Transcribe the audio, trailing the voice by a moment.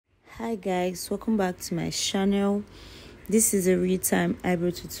Hi guys, welcome back to my channel. This is a real-time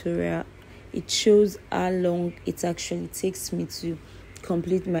eyebrow tutorial. It shows how long it actually takes me to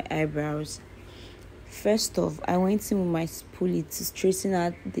complete my eyebrows. First off, I went in with my spoolie to straighten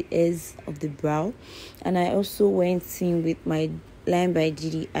out the hairs of the brow, and I also went in with my Line by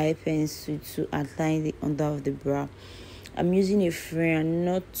Didi eye pencil to outline the under of the brow. I'm using a freehand,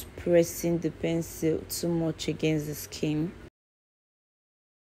 not pressing the pencil too much against the skin.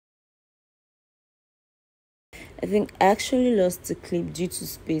 I think I actually lost the clip due to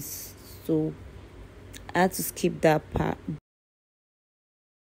space, so I had to skip that part.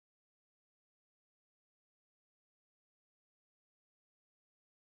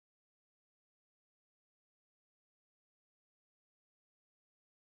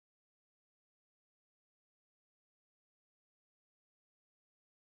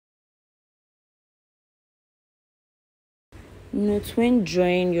 Note when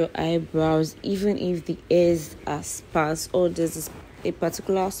drawing your eyebrows, even if the hairs are sparse or there's a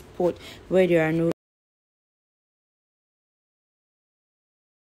particular spot where there are no,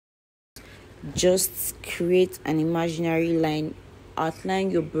 just create an imaginary line.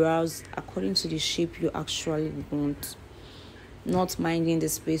 Outline your brows according to the shape you actually want, not minding the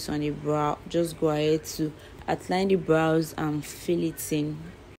space on the brow. Just go ahead to outline the brows and fill it in.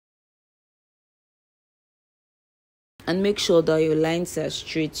 And make sure that your lines are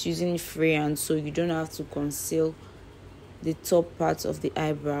straight using freehand so you don't have to conceal the top part of the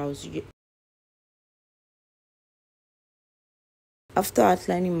eyebrows. After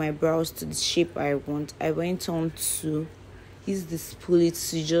outlining my brows to the shape I want, I went on to use the spoolie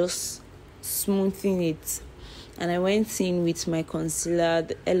to just smoothen it. And I went in with my concealer,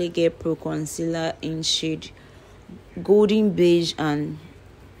 the Elegant Pro Concealer in shade Golden Beige, and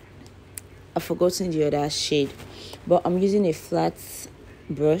I've forgotten the other shade. But I'm using a flat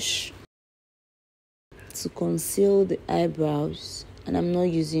brush to conceal the eyebrows, and I'm not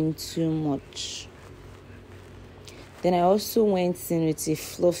using too much. Then I also went in with a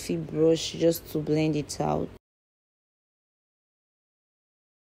fluffy brush just to blend it out.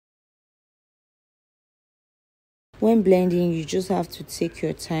 When blending, you just have to take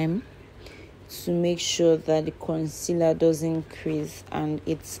your time to make sure that the concealer doesn't crease and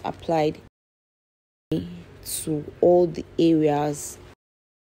it's applied to all the areas.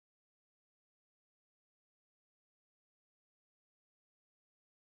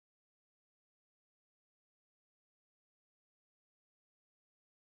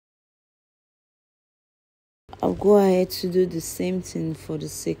 I'll go ahead to do the same thing for the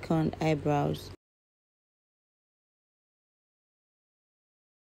second eyebrows.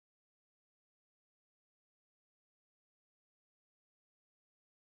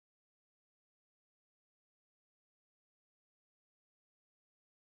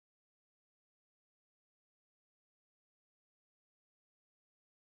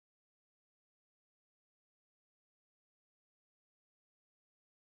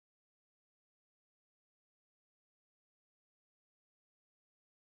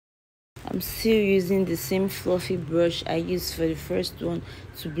 I'm still using the same fluffy brush I used for the first one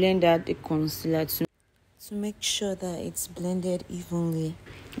to blend out the concealer to make sure that it's blended evenly.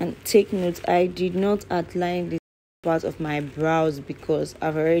 And take note, I did not outline this part of my brows because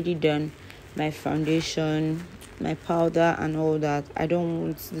I've already done my foundation, my powder and all that. I don't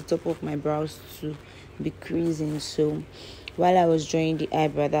want the top of my brows to be creasing, so while I was drawing the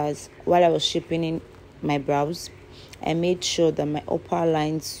eyebrows, while I was shaping in my brows, I made sure that my upper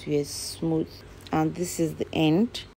lines were smooth, and this is the end.